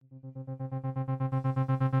Good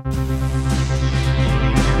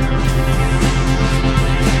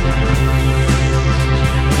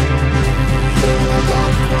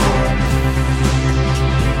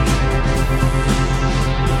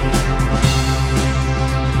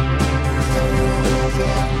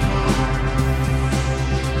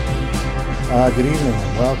evening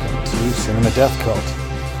and welcome to Cinema Death Cult,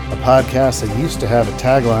 a podcast that used to have a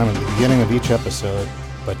tagline at the beginning of each episode,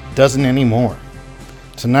 but doesn't anymore.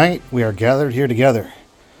 Tonight, we are gathered here together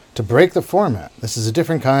to break the format. This is a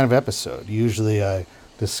different kind of episode. Usually I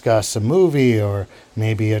discuss a movie or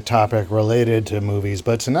maybe a topic related to movies,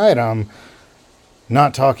 but tonight I'm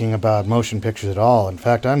not talking about motion pictures at all. In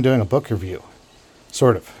fact, I'm doing a book review.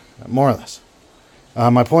 Sort of. More or less.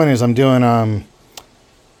 My point is I'm doing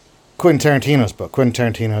Quentin Tarantino's book.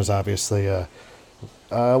 Quentin Tarantino is obviously one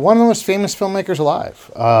of the most famous filmmakers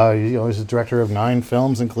alive. He's the director of 9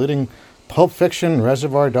 films, including Pulp Fiction,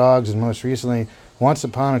 Reservoir Dogs, and most recently, Once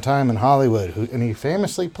Upon a Time in Hollywood. And he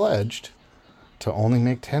famously pledged to only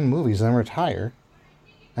make 10 movies and then retire.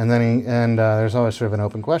 And then there's always sort of an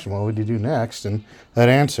open question: what would you do next? And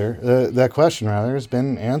that question has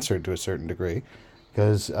been answered to a certain degree,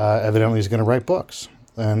 because evidently he's going to write books.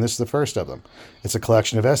 And this is the first of them. It's a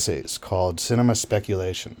collection of essays called Cinema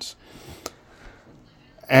Speculations.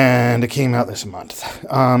 And it came out this month.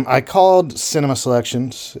 I called Cinema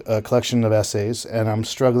Selections a collection of essays, and I'm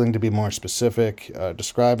struggling to be more specific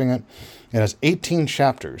describing it. It has 18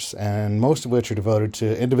 chapters, and most of which are devoted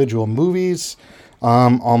to individual movies.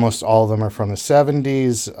 Almost all of them are from the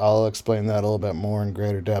 70s. I'll explain that a little bit more in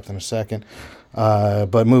greater depth in a second.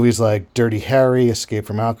 But movies like Dirty Harry, Escape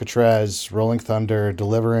from Alcatraz, Rolling Thunder,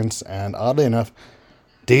 Deliverance, and oddly enough,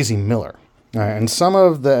 Daisy Miller. And some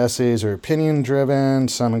of the essays are opinion-driven.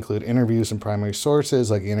 Some include interviews from primary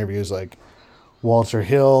sources, like interviews like Walter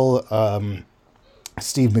Hill,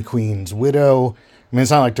 Steve McQueen's widow. I mean,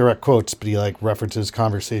 it's not like direct quotes, but he references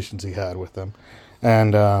conversations he had with them.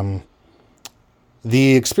 And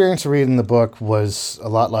the experience of reading the book was a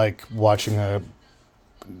lot like watching a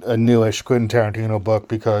newish Quentin Tarantino book,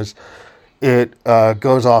 because it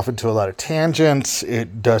goes off into a lot of tangents.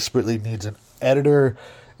 It desperately needs an editor.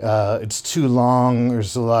 It's too long.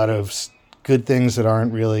 There's a lot of good things that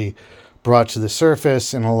aren't really brought to the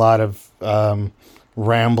surface, and a lot of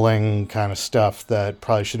rambling kind of stuff that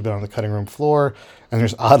probably should have been on the cutting room floor. And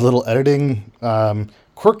there's odd little editing,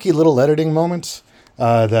 quirky little editing moments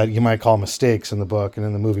that you might call mistakes in the book, and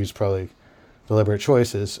in the movies probably deliberate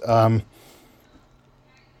choices.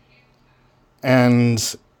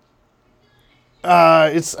 And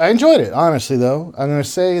I enjoyed it, honestly, though. I'm going to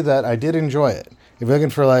say that I did enjoy it. If you're looking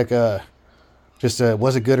for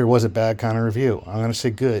was it good or was it bad kind of review, I'm going to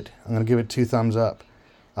say good. I'm going to give it 2 thumbs up.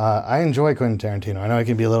 I enjoy Quentin Tarantino. I know he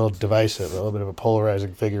can be a little divisive, a little bit of a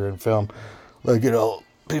polarizing figure in film. People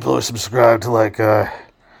who subscribe to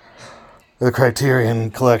the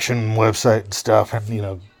Criterion Collection website and stuff,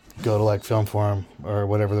 and, go to Film Forum or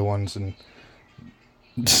whatever the ones in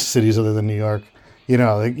cities other than New York, you get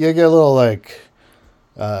a little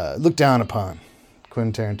looked down upon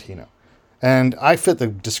Quentin Tarantino. And I fit the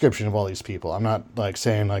description of all these people. I'm not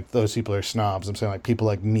saying those people are snobs. I'm saying people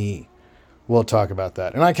like me will talk about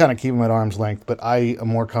that. And I kind of keep them at arm's length, but I am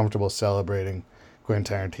more comfortable celebrating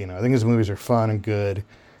Quentin Tarantino. I think his movies are fun and good.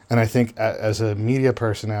 And I think as a media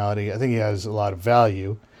personality, I think he has a lot of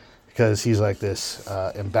value, because he's this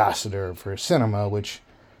ambassador for cinema, which,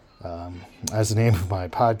 as the name of my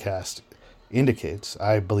podcast indicates,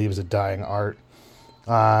 I believe is a dying art.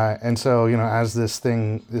 And so, as this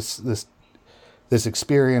thing, this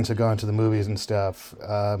experience of going to the movies and stuff,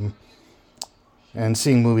 and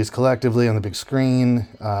seeing movies collectively on the big screen,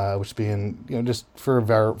 which being, just for a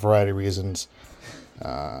variety of reasons,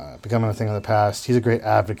 becoming a thing of the past. He's a great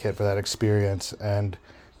advocate for that experience. And,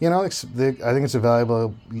 I think it's a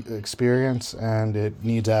valuable experience, and it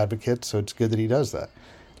needs advocates, so it's good that he does that.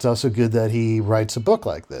 It's also good that he writes a book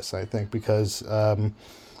like this, I think, because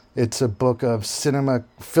it's a book of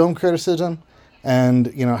film criticism,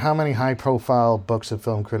 and, how many high-profile books of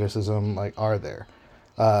film criticism, are there?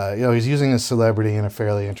 He's using his celebrity in a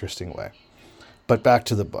fairly interesting way. But back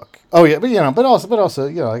to the book. Oh, yeah, but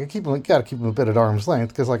also, gotta keep him a bit at arm's length,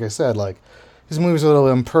 because, like I said, his movie's a little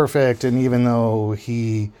imperfect, and even though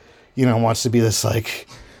he, wants to be this,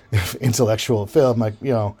 intellectual film,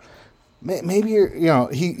 maybe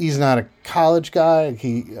he's not a college guy.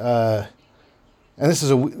 And this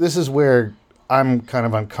is where I'm kind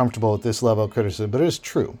of uncomfortable with this level of criticism, but it is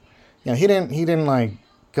true. He didn't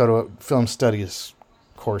go to film studies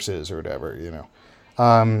courses or whatever. He's an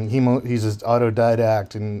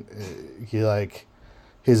autodidact, and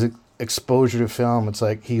his exposure to film. It's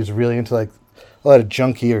like he was really into like a lot of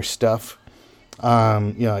junkier stuff.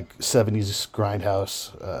 Like 70s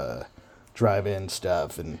grindhouse, drive-in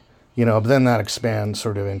stuff, and but then that expands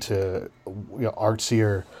sort of into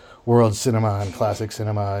artsier world cinema and classic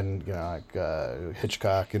cinema, and like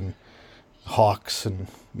Hitchcock and Hawks and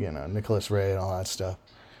Nicholas Ray and all that stuff.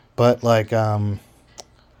 But like he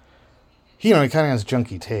kind of has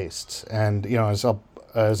junky tastes, and as I'm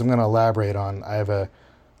going to elaborate on, I have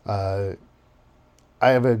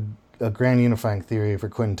a grand unifying theory for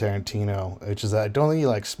Quentin Tarantino, which is that I don't think he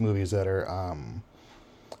likes movies that are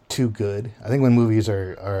too good. I think when movies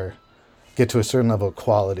are get to a certain level of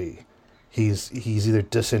quality, he's either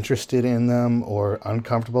disinterested in them or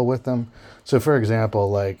uncomfortable with them. So, for example,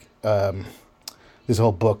 like this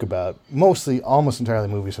whole book about almost entirely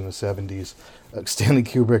movies from the 70s, Stanley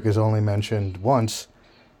Kubrick is only mentioned once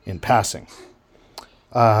in passing.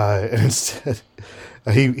 And instead,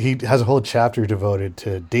 he has a whole chapter devoted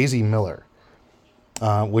to Daisy Miller,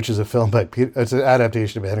 which is a film it's an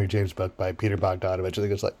adaptation of a Henry James book by Peter Bogdanovich. I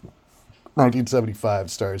think it's like 1975,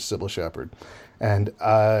 stars Sybil Shepherd. And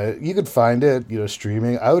you could find it,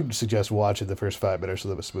 streaming. I would suggest watching the first 5 minutes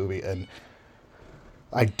of this movie, and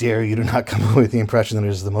I dare you to not come away with the impression that it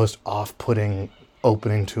is the most off-putting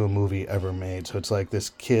opening to a movie ever made. So it's like this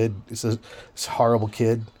kid, this horrible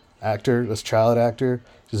kid actor, this child actor,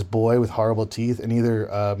 this boy with horrible teeth, and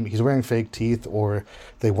either he's wearing fake teeth or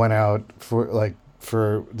they went out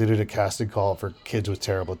they did a casting call for kids with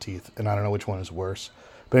terrible teeth, and I don't know which one is worse.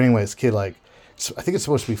 But anyway, this kid, I think it's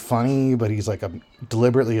supposed to be funny, but he's like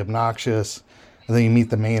deliberately obnoxious. And then you meet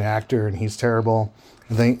the main actor, and he's terrible.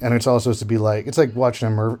 And it's all supposed to be like, it's like watching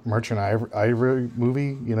a Merchant Ivory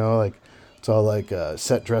movie, it's all like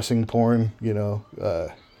set dressing porn, to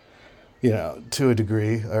a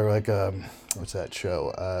degree, or like what's that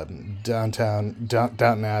show?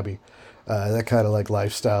 Downton Abbey, that kind of like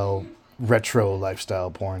retro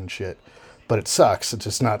lifestyle porn shit. But it sucks.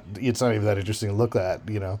 It's not even that interesting to look at,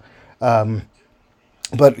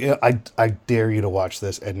 But I dare you to watch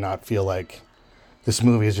this and not feel like this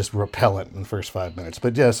movie is just repellent in the first 5 minutes.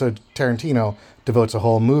 But yeah, so Tarantino devotes a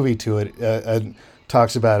whole movie to it and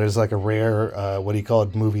talks about it as like a rare, what he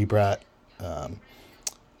called movie brat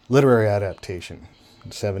literary adaptation.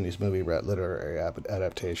 70s movie brat literary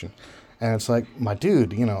adaptation. And it's like, my dude,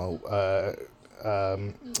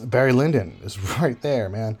 Barry Lyndon is right there,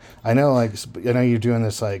 man. I know you're doing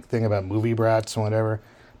this like thing about movie brats and whatever,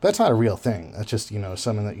 but that's not a real thing. That's just,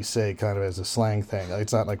 something that you say kind of as a slang thing. Like,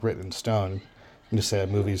 it's not like written in stone. You just say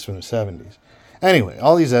movies from the 70s. Anyway,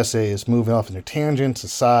 all these essays moving off into tangents,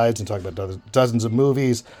 asides, and talk about dozens of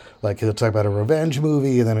movies. Like, he'll talk about a revenge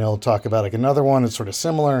movie, and then he'll talk about like another one that's sort of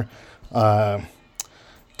similar. 3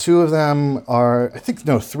 of them are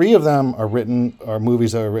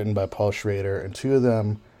movies that were written by Paul Schrader, and 2 of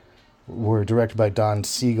them were directed by Don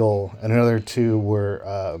Siegel, and another 2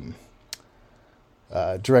 were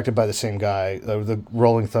directed by the same guy, the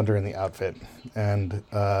Rolling Thunder and the Outfit, and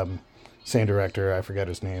same director, I forget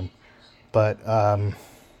his name. But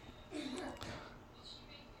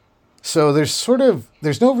so there's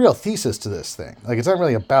no real thesis to this thing. Like, it's not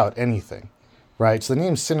really about anything, right? So the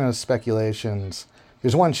name Cinema Speculations,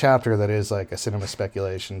 there's one chapter that is like a cinema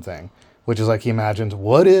speculation thing, which is like he imagines,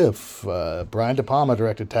 what if Brian De Palma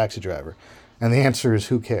directed Taxi Driver? And the answer is,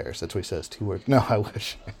 who cares? That's what he says, 2 words. No, I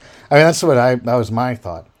wish. I mean, that was my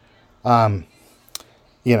thought.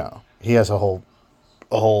 He has a whole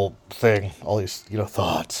thing, all these,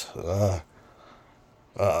 thoughts.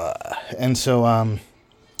 And so,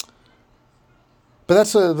 but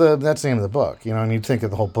that's the name of the book, and you'd think that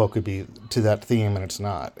the whole book would be to that theme, and it's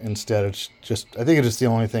not. Instead, it's just, I think it's just the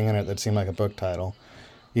only thing in it that seemed like a book title,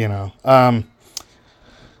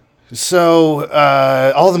 So,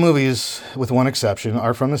 all the movies, with one exception,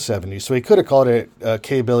 are from the 70s. So he could have called it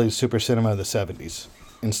K. Billy's Super Cinema of the 70s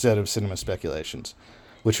instead of Cinema Speculations,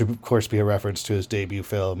 which would, of course, be a reference to his debut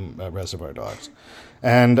film, Reservoir Dogs.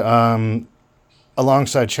 And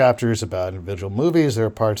alongside chapters about individual movies, there are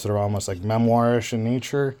parts that are almost like memoirish in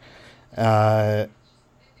nature. And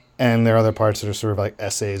there are other parts that are sort of like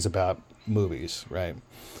essays about movies, right?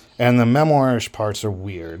 And the memoirish parts are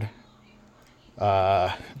weird.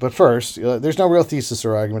 But first, there's no real thesis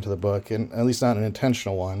or argument to the book, and at least not an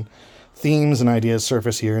intentional one. Themes and ideas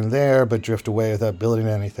surface here and there, but drift away without building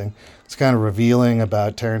to anything. It's kind of revealing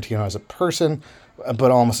about Tarantino as a person,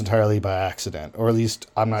 but almost entirely by accident. Or at least,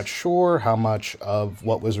 I'm not sure how much of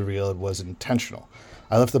what was revealed was intentional.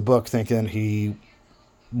 I left the book thinking he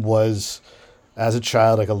was, as a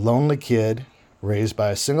child, like a lonely kid, raised by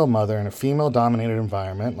a single mother in a female-dominated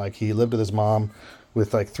environment. Like, he lived with his mom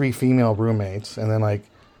with like 3 female roommates, and then like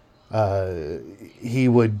uh, he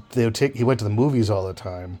would they would take he went to the movies all the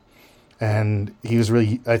time, and he was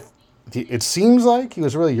really it seems like he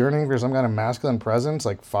was really yearning for some kind of masculine presence,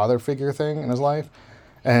 like father figure thing in his life,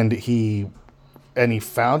 and he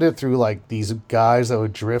found it through like these guys that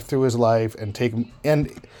would drift through his life and take him,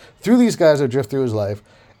 and through these guys that would drift through his life,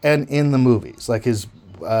 and in the movies, like his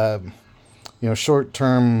short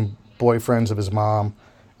term boyfriends of his mom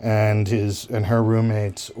and her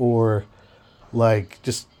roommates, or like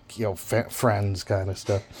just friends kind of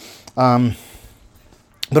stuff,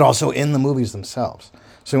 but also in the movies themselves.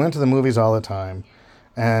 So he went to the movies all the time,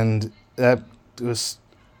 and that was.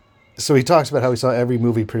 So he talks about how he saw every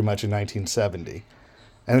movie pretty much in 1970,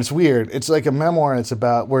 and it's weird. It's like a memoir. And it's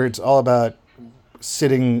about where it's all about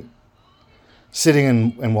sitting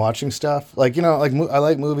and watching stuff. Like like I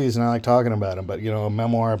like movies and I like talking about them, but a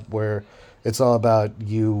memoir where it's all about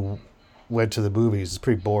you went to the movies is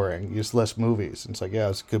pretty boring. You just list movies. And it's like, yeah,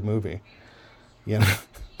 it's a good movie. I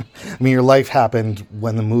mean, your life happened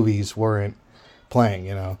when the movies weren't playing.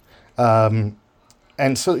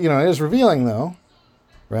 And so it is revealing though,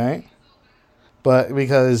 right? But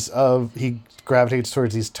because he gravitates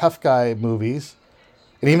towards these tough guy movies,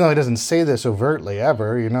 and even though he doesn't say this overtly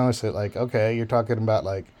ever, you notice that like, okay, you're talking about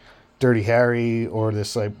like Dirty Harry or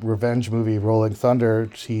this like revenge movie Rolling Thunder,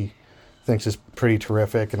 which he thinks is pretty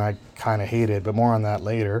terrific, and I kind of hated, but more on that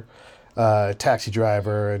later. Taxi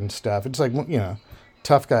Driver and stuff. It's like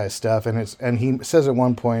tough guy stuff, and he says at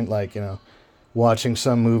one point like watching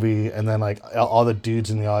some movie, and then like all the dudes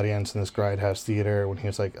in the audience in this grindhouse theater when he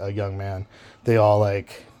was like a young man, they all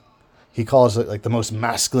like, he calls it like the most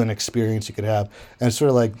masculine experience you could have, and it's sort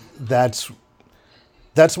of like that's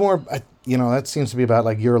more that seems to be about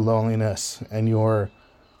like your loneliness and your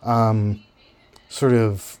sort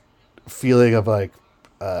of feeling of like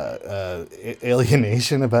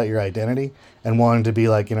alienation about your identity, and wanting to be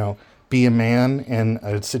like be a man in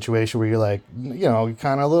a situation where you're like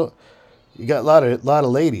kind of a little. You got a lot of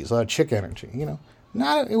ladies, a lot of chick energy,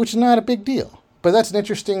 which is not a big deal. But that's an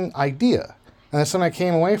interesting idea. And that's something I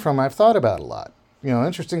came away from, I've thought about a lot.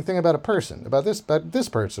 Interesting thing about a person, about this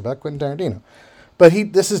person, about Quentin Tarantino. But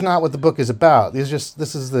this is not what the book is about. This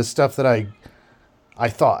is the stuff that I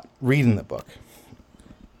thought, reading the book.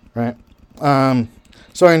 Right?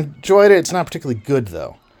 So I enjoyed it. It's not particularly good,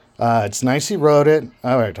 though. It's nice he wrote it.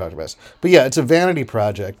 I already talked about this. But yeah, it's a vanity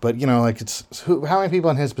project. But, like, how many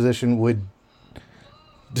people in his position would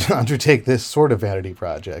undertake this sort of vanity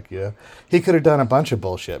project, He could have done a bunch of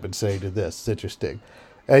bullshit and say, did this. It's interesting.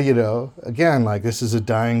 Again, like, this is a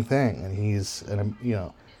dying thing. And he's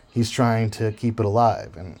trying to keep it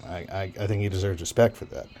alive. And I think he deserves respect for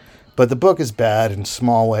that. But the book is bad in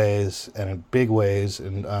small ways and in big ways.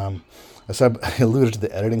 And, so I alluded to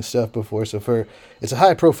the editing stuff before. So it's a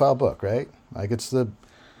high profile book, right? Like it's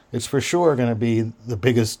for sure going to be the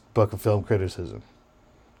biggest book of film criticism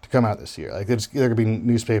to come out this year. Like there could be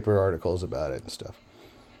newspaper articles about it and stuff.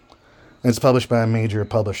 And it's published by a major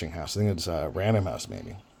publishing house. I think it's Random House,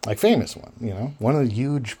 maybe, like famous one. One of the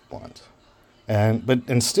huge ones.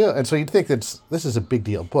 So you'd think that this is a big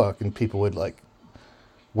deal book, and people would like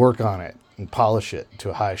work on it and polish it to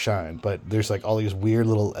a high shine, but there's like all these weird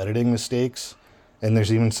little editing mistakes, and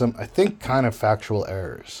there's even some, I think, kind of factual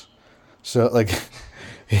errors. So like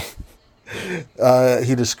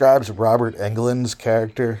he describes Robert Englund's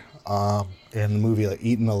character in the movie like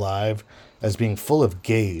Eaten Alive as being full of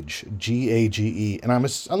gage, Gage, and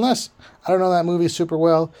unless I don't know that movie super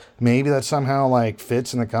well, maybe that somehow like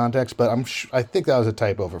fits in the context, but I think that was a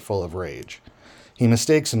typo for full of rage. He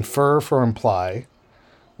mistakes infer for imply,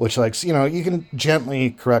 which, like, you can gently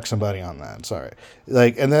correct somebody on that. Sorry.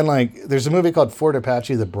 Like, and then, like, there's a movie called Fort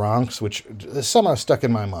Apache, The Bronx, which is somehow stuck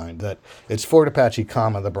in my mind that it's Fort Apache,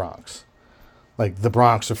 the Bronx. Like, the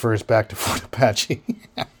Bronx refers back to Fort Apache.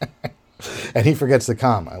 And he forgets the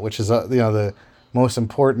comma, which is, the most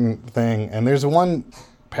important thing. And there's one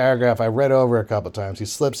paragraph I read over a couple times. He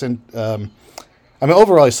slips in,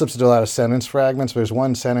 overall, he slips into a lot of sentence fragments. But there's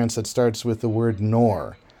one sentence that starts with the word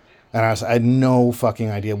nor. And I had no fucking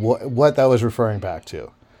idea what that was referring back to.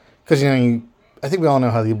 Because, I think we all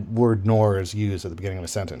know how the word nor is used at the beginning of a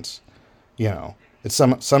sentence. It's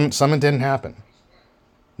something didn't happen.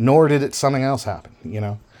 Nor did it something else happen,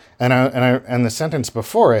 And the sentence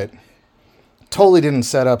before it totally didn't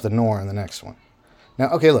set up the nor in the next one. Now,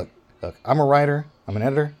 okay, look, I'm a writer. I'm an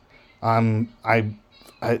editor. I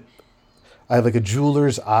have like a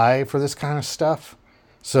jeweler's eye for this kind of stuff.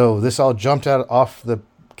 So this all jumped off the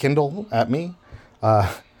Kindle at me,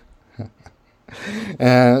 but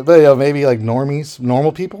maybe like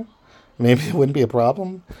normal people, maybe it wouldn't be a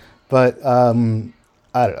problem, but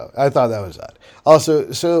I don't know. I thought that was odd.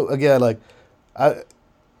 Also, so again, like, I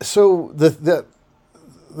so the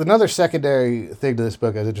another secondary thing to this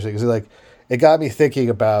book is interesting is like it got me thinking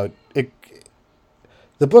about it.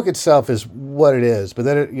 The book itself is what it is, but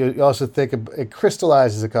then you also think it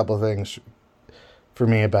crystallizes a couple of things for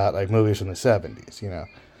me about like movies from the 70s.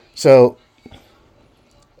 So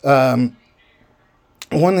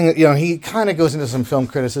one thing he kind of goes into some film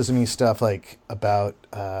criticism-y stuff like about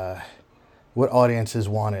what audiences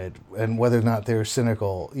wanted and whether or not they were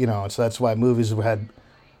cynical. And so that's why movies had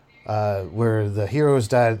where the heroes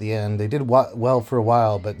died at the end. They did well for a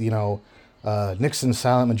while, but Nixon's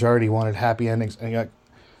silent majority wanted happy endings. And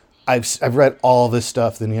I've read all this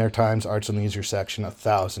stuff, the New York Times Arts and Leisure section,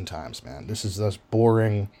 1,000 times, man. This is this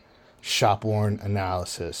boring, shop-worn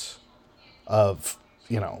analysis of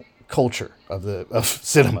culture of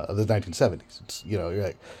cinema of the 1970s. It's you're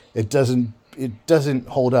like it doesn't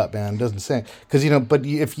hold up, man. It doesn't say because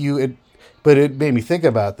but it made me think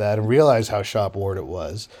about that and realize how shop-worn it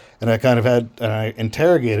was. And I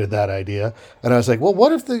interrogated that idea, and I was like, well,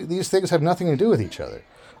 what if these things have nothing to do with each other?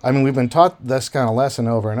 I mean, we've been taught this kind of lesson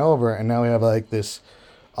over and over, and now we have like this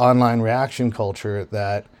online reaction culture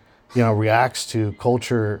that, reacts to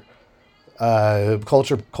cultural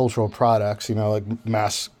products, like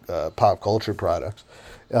mass pop culture products,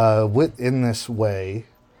 in this way,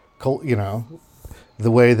 the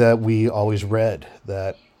way that we always read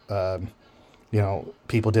that,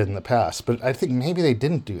 people did in the past. But I think maybe they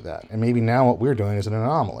didn't do that, and maybe now what we're doing is an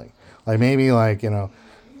anomaly. Like maybe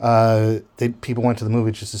people went to the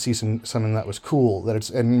movie just to see something that was cool.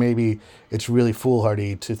 And maybe it's really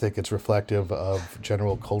foolhardy to think it's reflective of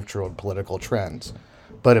general cultural and political trends.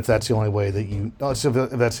 But if that's the only way that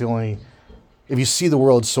if you see the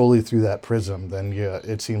world solely through that prism, then yeah,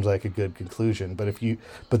 it seems like a good conclusion. But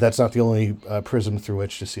that's not the only prism through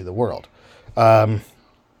which to see the world.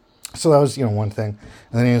 So that was one thing.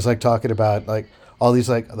 And then he was like talking about like all these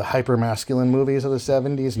like the hyper masculine movies of the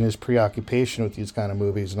 70s and his preoccupation with these kind of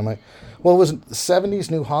movies. And I'm like, well, was the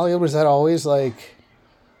 70s New Hollywood? Was that always like?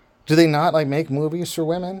 Do they not like make movies for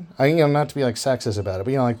women? Not to be like sexist about it,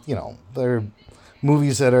 but they're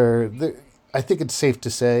movies that are. I think it's safe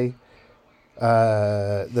to say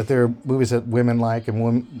that there are movies that women like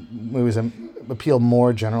and movies that appeal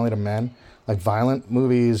more generally to men, like violent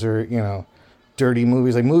movies or dirty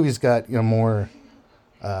movies. Like movies got more.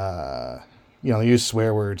 They use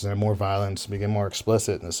swear words and more violence, became more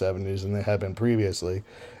explicit in the 70s than they had been previously,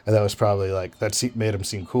 and that was probably like made them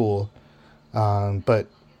seem cool. But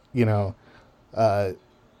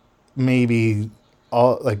maybe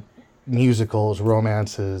all like musicals,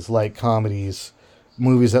 romances, light comedies,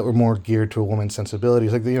 movies that were more geared to a woman's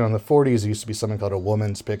sensibilities. Like in the 40s, there used to be something called a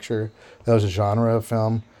woman's picture. That was a genre of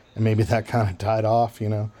film, and maybe that kind of died off.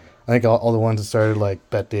 I think all the ones that started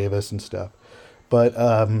like Bette Davis and stuff, but.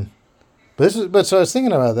 So I was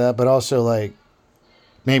thinking about that, but also like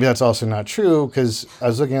maybe that's also not true because I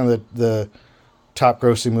was looking at the top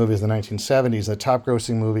grossing movies of the 1970s. The top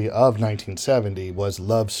grossing movie of 1970 was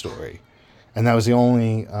Love Story, and that was the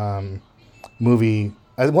only movie,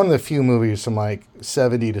 one of the few movies from like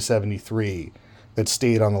 70 to 73 that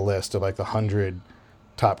stayed on the list of like the 100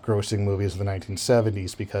 top grossing movies of the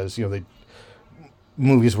 1970s because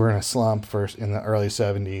movies were in a slump first in the early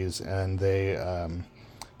 70s, and they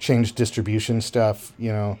changed distribution stuff,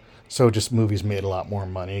 so just movies made a lot more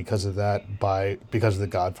money because of that, because of The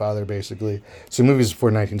Godfather, basically. So movies before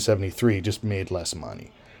 1973 just made less money.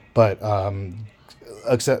 But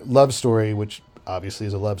except Love Story, which obviously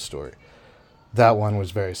is a love story, that one was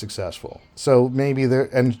very successful. So maybe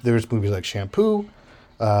there's movies like Shampoo,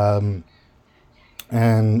 and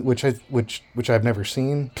which I've never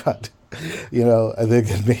seen, but I think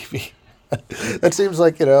that maybe. That seems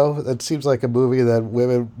like a movie that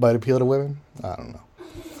women might appeal to women. I don't know,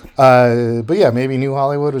 but yeah, maybe New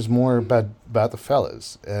Hollywood was more about the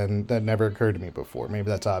fellas, and that never occurred to me before. Maybe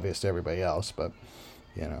that's obvious to everybody else, but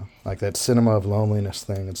like that cinema of loneliness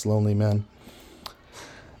thing. It's lonely men.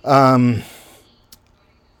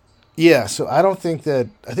 Yeah, so I think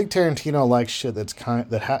Tarantino likes shit that's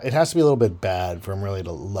it has to be a little bit bad for him really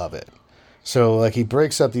to love it. So, like, he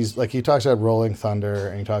breaks up these, like, he talks about Rolling Thunder,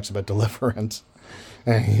 and he talks about Deliverance,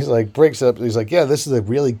 and he's like, yeah, this is a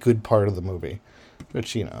really good part of the movie,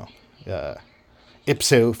 which,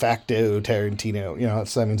 ipso facto Tarantino,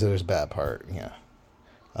 that means that there's a bad part, yeah.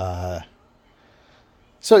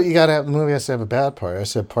 So you gotta have, the movie has to have a bad part. I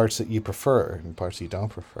said parts that you prefer, and parts that you don't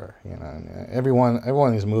prefer, and every one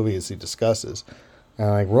of these movies he discusses, and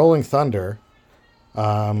like Rolling Thunder,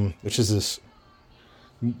 which is this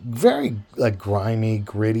very like grimy,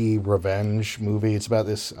 gritty revenge movie. It's about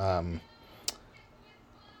this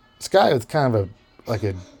this guy was kind of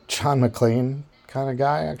a John McClane kind of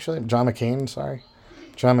guy, actually. John McCain, sorry.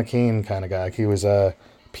 John McCain kind of guy. He was a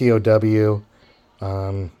POW,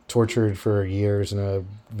 tortured for years in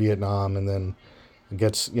Vietnam, and then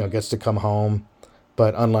gets to come home.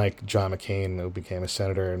 But unlike John McCain, who became a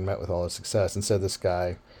senator and met with all his success, instead this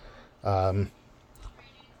guy,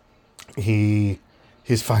 he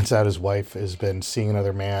finds out his wife has been seeing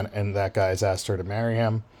another man, and that guy's asked her to marry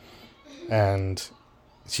him, and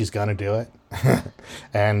she's gonna do it.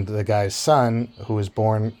 And the guy's son, who was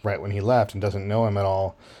born right when he left and doesn't know him at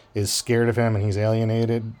all, is scared of him, and he's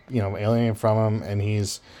alienated from him, and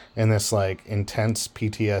he's in this like intense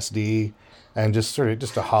PTSD, and just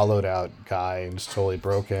a hollowed out guy and just totally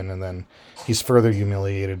broken. And then he's further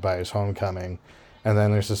humiliated by his homecoming. And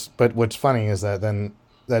then there's this, but what's funny is that then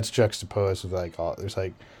that's juxtaposed with like there's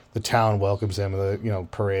like the town welcomes him with the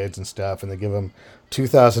parades and stuff, and they give him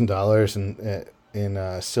 $2,000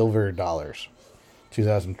 in silver dollars,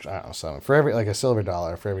 2,000 I don't know something for every like a silver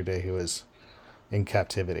dollar for every day he was in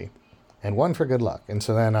captivity, and one for good luck. And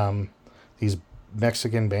so then these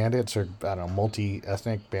Mexican bandits, or I don't know,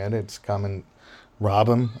 multi-ethnic bandits, come and rob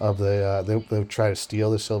him of they try to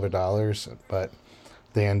steal the silver dollars, but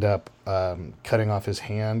they end up cutting off his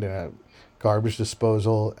hand in a garbage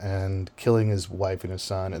disposal and killing his wife and his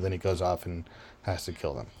son, and then he goes off and has to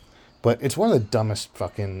kill them. But it's one of the dumbest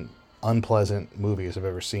fucking unpleasant movies I've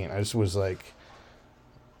ever seen. I just was like,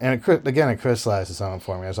 and it crystallizes something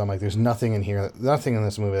for me. I'm like, there's nothing in here, nothing in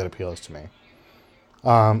this movie that appeals to me.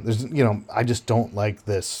 There's, I just don't like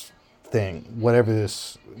this thing, whatever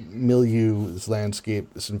this milieu, this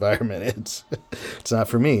landscape, this environment is. It's not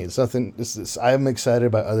for me. It's nothing. I'm excited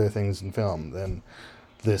about other things in film than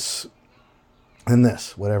this,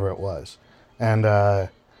 whatever it was. And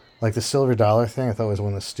like the silver dollar thing, I thought was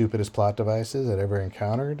one of the stupidest plot devices I'd ever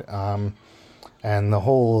encountered. And the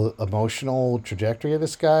whole emotional trajectory of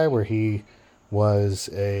this guy, where he was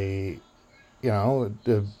a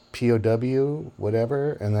POW,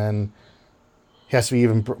 whatever, and then he has to be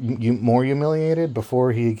even more humiliated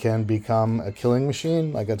before he can become a killing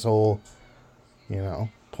machine. Like, that's the whole,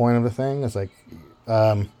 point of the thing. It's like,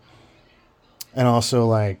 and also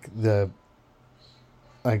like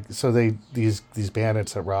so these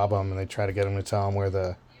bandits that rob him, and they try to get him to tell him where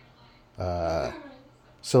the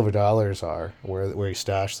silver dollars are, where he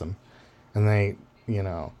stashed them, and they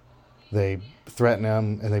threaten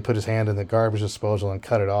him, and they put his hand in the garbage disposal and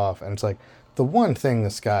cut it off. And it's like, the one thing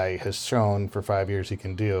this guy has shown for 5 years he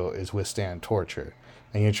can do is withstand torture,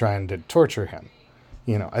 and you're trying to torture him.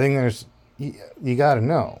 I think you got to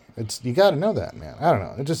know. You got to know that, man. I don't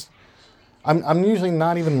know. It just, I'm usually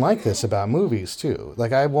not even like this about movies too.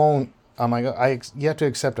 Like, you have to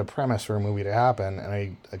accept a premise for a movie to happen,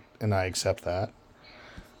 and I accept that.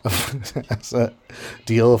 That's a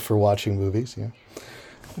deal for watching movies, yeah.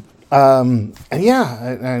 And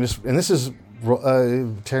this is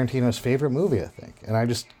Tarantino's favorite movie, I think, and I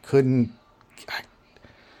just couldn't.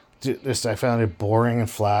 I found it boring and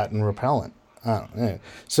flat and repellent.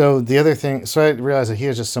 So the other thing, so I realized that he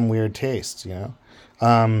has just some weird tastes,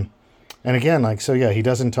 And again, he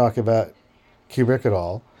doesn't talk about Kubrick at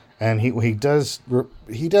all. And he does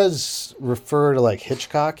refer to like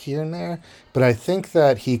Hitchcock here and there, but I think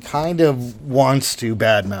that he kind of wants to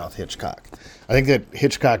badmouth Hitchcock. I think that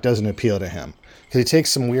Hitchcock doesn't appeal to him because he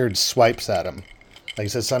takes some weird swipes at him, like he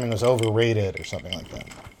says something was overrated or something like that.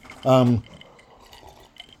 I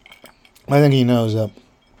think he knows that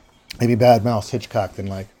maybe badmouths Hitchcock, then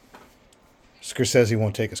like Scorsese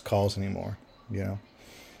won't take his calls anymore.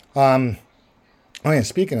 Oh yeah,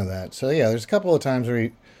 speaking of that, so yeah, there's a couple of times where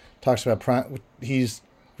he talks about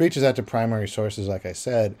reaches out to primary sources, like I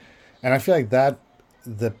said, and I feel like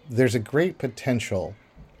there's a great potential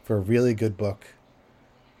for a really good book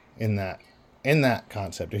in that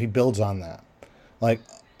concept if he builds on that. Like,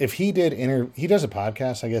 if he did he does a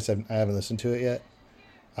podcast. I guess I haven't listened to it yet.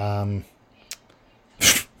 I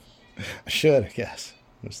should, I guess.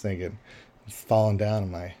 I was thinking, falling down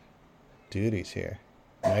on my duties here,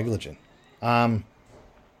 negligent.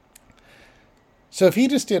 So if he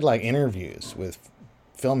just did like interviews with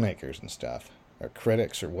filmmakers and stuff, or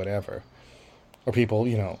critics or whatever, or people,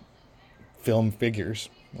 film figures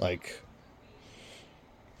like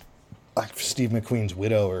Steve McQueen's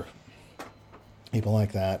widow or people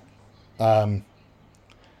like that,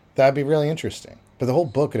 that'd be really interesting. But the whole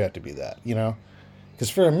book would have to be that, because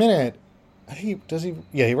for a minute, he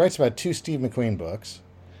writes about 2 Steve McQueen books,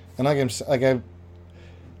 and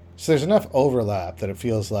so there's enough overlap that it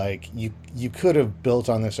feels like you could have built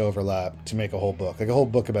on this overlap to make a whole book, like a whole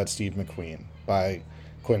book about Steve McQueen by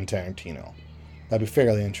Quentin Tarantino. That'd be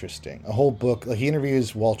fairly interesting. A whole book, like he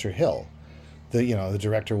interviews Walter Hill, the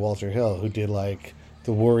director Walter Hill, who did like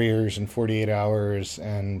The Warriors and 48 Hours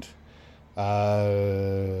and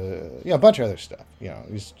a bunch of other stuff.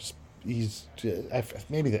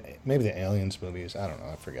 Maybe the Aliens movies. I don't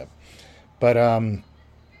know. I forget. But I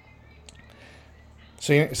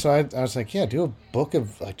was like, yeah, do a book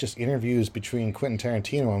of like just interviews between Quentin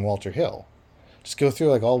Tarantino and Walter Hill. Just go through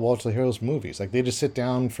like all Walter Hill's movies. Like they just sit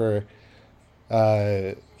down for,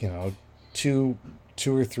 uh, you know, two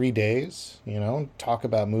or 3 days. Talk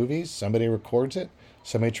about movies. Somebody records it.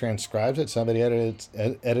 Somebody transcribes it. Somebody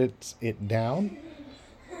edits it down,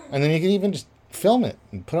 and then you can even just film it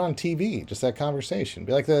and put it on TV. Just that conversation.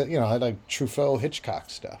 Be like like Truffaut Hitchcock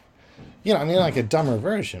stuff. I mean, like a dumber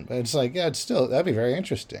version, but it's like, yeah, it's still, that'd be very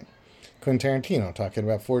interesting. Quentin Tarantino talking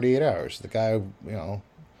about 48 Hours, the guy who,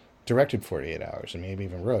 directed 48 Hours and maybe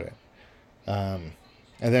even wrote it. And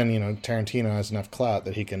then, Tarantino has enough clout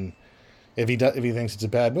that he can, if he thinks it's a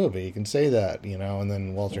bad movie, he can say that, and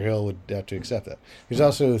then Walter Hill would have to accept that. There's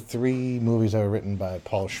also 3 movies that were written by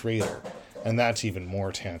Paul Schrader, and that's even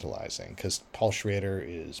more tantalizing because Paul Schrader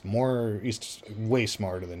he's way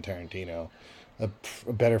smarter than Tarantino, a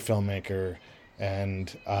better filmmaker,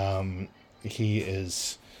 and he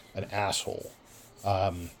is an asshole.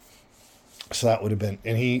 So that would have been,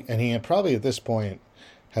 and he probably at this point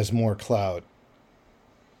has more clout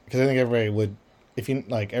because I think everybody would, if you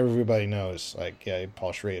like, everybody knows, like, yeah,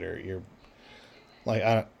 Paul Schrader, you're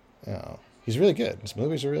like, he's really good. His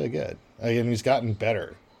movies are really good, and he's gotten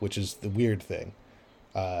better, which is the weird thing.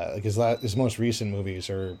 Like his most recent movies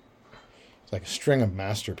are like a string of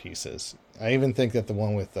masterpieces. I even think that the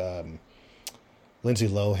one with Lindsay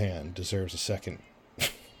Lohan deserves a second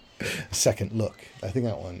look. I think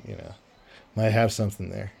that one, might have something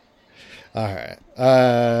there. All right.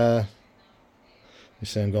 You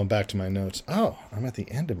say I'm going back to my notes. Oh, I'm at the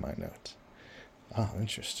end of my notes. Oh,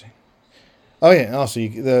 interesting. Oh yeah. Also,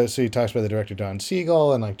 so he talks about the director Don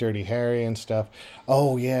Siegel and like Dirty Harry and stuff.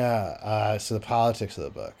 Oh yeah. So the politics of the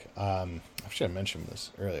book. I should have mentioned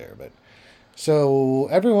this earlier, but so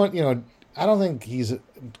everyone, I don't think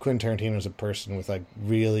Quentin Tarantino is a person with like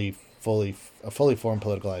really a fully formed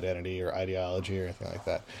political identity or ideology or anything like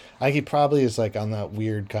that. I think he probably is like on that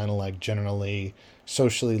weird kind of like generally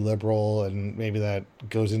socially liberal, and maybe that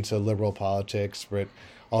goes into liberal politics, but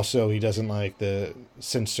also he doesn't like the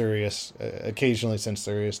occasionally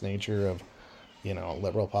censorious nature of,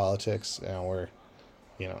 liberal politics, where,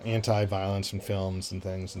 anti-violence in films and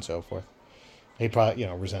things and so forth. He probably,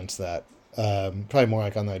 resents that. Probably more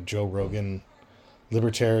like on that Joe Rogan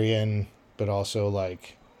libertarian, but also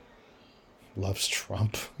like loves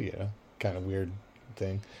Trump, kind of weird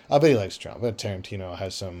thing. I bet he likes Trump, but Tarantino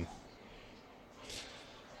has some,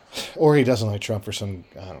 or he doesn't like Trump for some,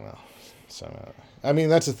 I don't know. I mean,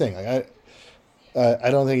 that's the thing. Like,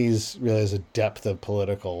 I don't think he's really has a depth of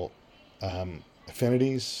political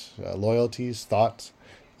affinities, loyalties, thoughts.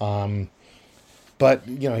 But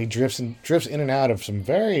he drifts in and out of some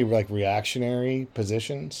very like reactionary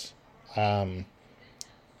positions,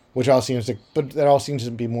 which all seems to, but that all seems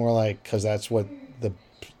to be more like because that's what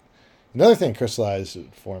another thing crystallized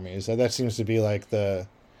for me is that seems to be like the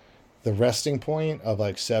resting point of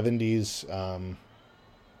like 70s,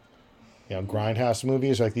 grindhouse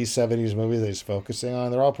movies, like these 70s movies that he's focusing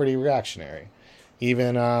on. They're all pretty reactionary.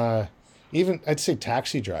 Even I'd say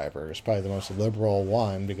Taxi Driver is probably the most liberal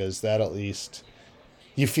one because that at least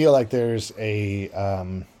you feel like there's a,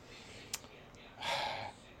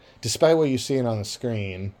 despite what you're seeing on the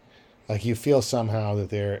screen, like you feel somehow that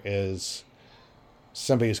there is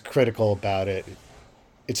somebody who's critical about it.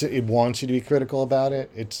 It wants you to be critical about it.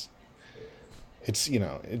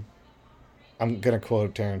 I'm gonna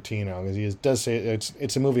quote Tarantino because he does say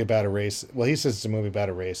it's a movie about a race. Well, he says it's a movie about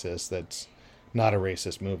a racist that's not a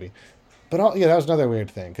racist movie. But that was another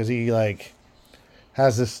weird thing because he like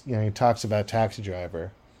has this. He talks about Taxi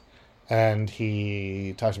Driver, and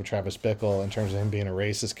he talks about Travis Bickle in terms of him being a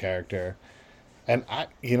racist character. And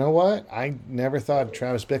you know what? I never thought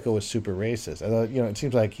Travis Bickle was super racist. I thought, it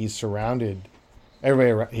seems like he's surrounded.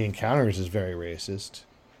 Everybody he encounters is very racist.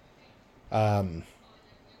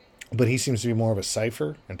 But he seems to be more of a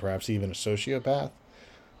cipher and perhaps even a sociopath.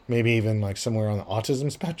 Maybe even like somewhere on the autism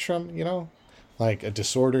spectrum, like a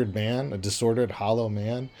disordered man, a disordered hollow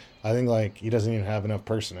man. I think like he doesn't even have enough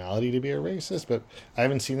personality to be a racist, but I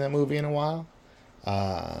haven't seen that movie in a while.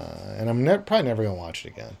 And I'm probably never going to watch it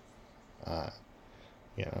again.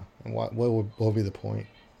 And what will be the point?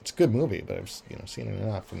 It's a good movie, but I've seen it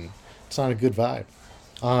enough, and it's not a good vibe.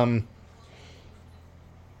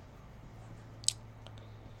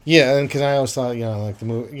 Yeah, and because I always thought, like the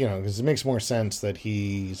movie, because it makes more sense that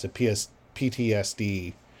he's a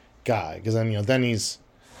PTSD guy, because then,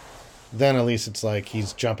 then at least it's like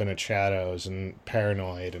he's jumping at shadows and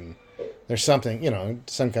paranoid, and there's something,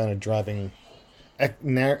 some kind of driving.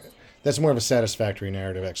 That's more of a satisfactory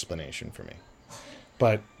narrative explanation for me.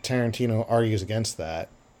 But Tarantino argues against that,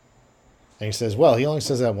 and he says, well, he only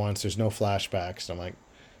says that once. There's no flashbacks. And I'm like,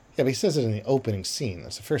 yeah, but he says it in the opening scene.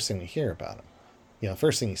 That's the first thing we hear about him.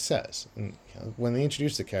 First thing he says. And when they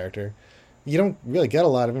introduce the character, you don't really get a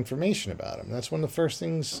lot of information about him. That's one of the first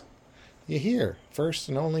things you hear. First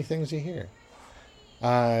and only things you hear.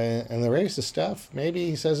 And the racist stuff, maybe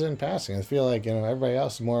he says it in passing. I feel like,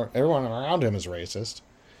 everyone around him is racist.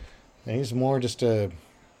 And he's more just a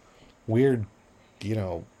weird, you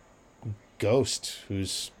know, ghost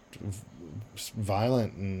who's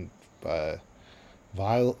violent and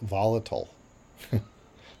volatile.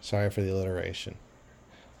 Sorry for the alliteration.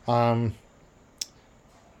 Um,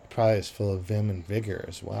 Probably is full of vim and vigor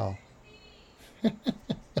as well.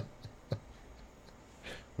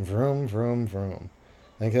 Vroom, vroom, vroom.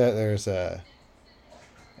 I think that there's a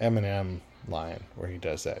Eminem line where he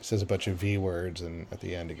does that. He says a bunch of V words, and at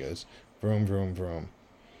the end he goes, vroom, vroom, vroom.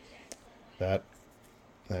 That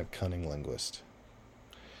that cunning linguist.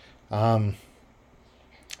 Um,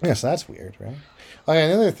 yeah, so that's weird, right? Oh, yeah,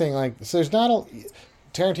 another thing, like, so there's not a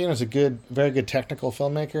Tarantino's a very good technical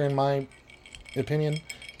filmmaker in my opinion.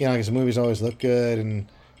 His movies always look good and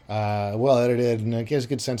well edited, and it gives a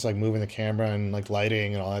good sense of, like, moving the camera and, like,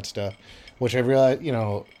 lighting and all that stuff, which I realize,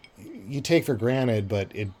 you take for granted,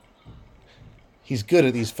 but he's good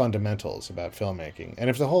at these fundamentals about filmmaking. And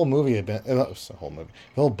if the whole movie had been, the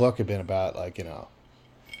whole book had been about, like,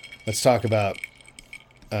 let's talk about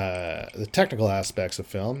the technical aspects of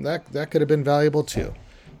film, that could have been valuable too,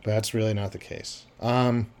 but that's really not the case.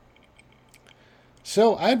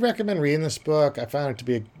 So I'd recommend reading this book. I found it to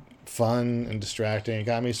be fun and distracting. It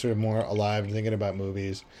got me sort of more alive and thinking about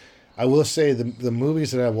movies. I will say the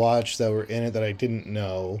movies that I watched that were in it that I didn't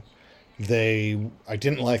know, I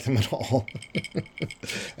didn't like them at all.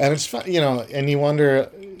 And it's fun, and you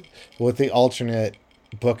wonder what the alternate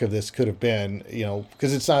book of this could have been,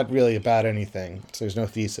 because it's not really about anything. So there's no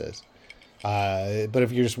thesis. But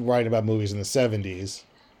if you're just writing about movies in the 70s,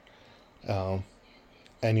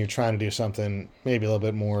 and you're trying to do something maybe a little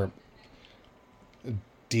bit more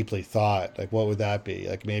deeply thought, like, what would that be?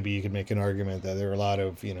 Like, maybe you could make an argument that there are a lot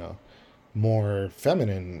of, more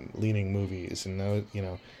feminine leaning movies, and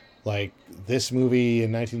like this movie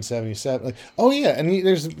in 1977. Like, oh yeah, and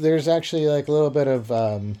there's actually, like, a little bit of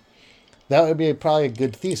that would be probably a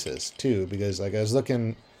good thesis too, because, like, I was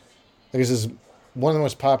looking, like, this is one of the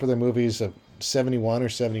most popular movies of 71 or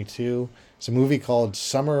 72. It's a movie called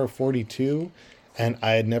Summer of 42, and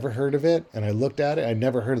I had never heard of it. And I looked at it. I'd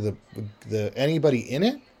never heard of the anybody in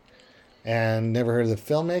it, and never heard of the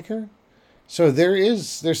filmmaker. So there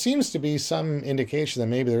seems to be some indication that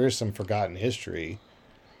maybe there is some forgotten history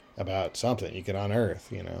about something you can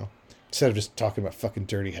unearth. Instead of just talking about fucking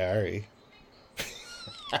Dirty Harry.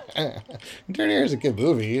 Dirty Harry's a good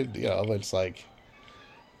movie, but it's like,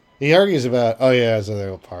 he argues about, oh yeah, it's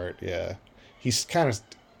another part, yeah. He's kind of,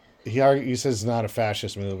 he says it's not a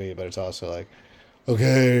fascist movie, but it's also like,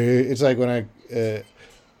 okay, it's like when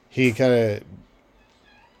he kind of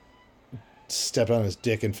stepped on his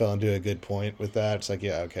dick and fell into a good point with that. It's like,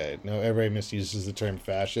 yeah, okay, no, everybody misuses the term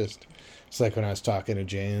fascist. It's like when I was talking to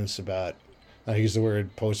James about, I used the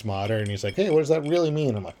word postmodern, and he's like, hey, what does that really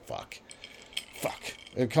mean? I'm like, fuck.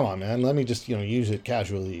 Come on, man. Let me just, use it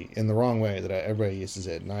casually in the wrong way that everybody uses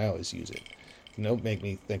it, and I always use it. Don't make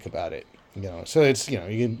me think about it. So it's, you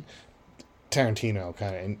can, Tarantino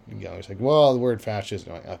kind of, he's like, well, the word fascist.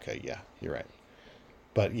 And I'm like, okay, yeah, you're right.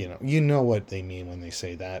 But, you know what they mean when they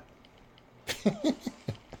say that.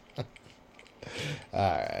 All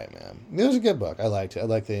right, man. It was a good book. I liked it. I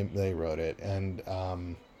like they wrote it. And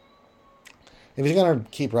if he's going to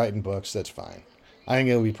keep writing books, that's fine. I think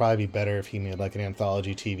it would probably be better if he made, like, an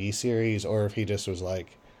anthology TV series, or if he just was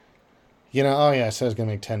like, oh yeah, I said I was going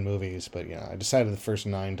to make 10 movies, but, I decided the first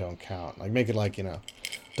 9 don't count. Like, make it like,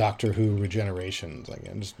 Doctor Who Regenerations. Like,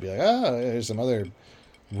 and just be like, oh, there's some other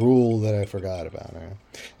rule that I forgot about. Right?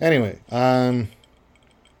 Anyway,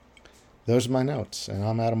 those are my notes. And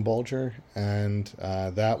I'm Adam Bolger, and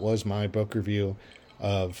that was my book review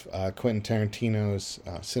of Quentin Tarantino's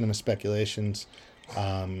Cinema Speculations.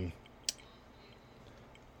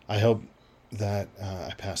 I hope that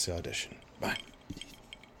I pass the audition. Bye.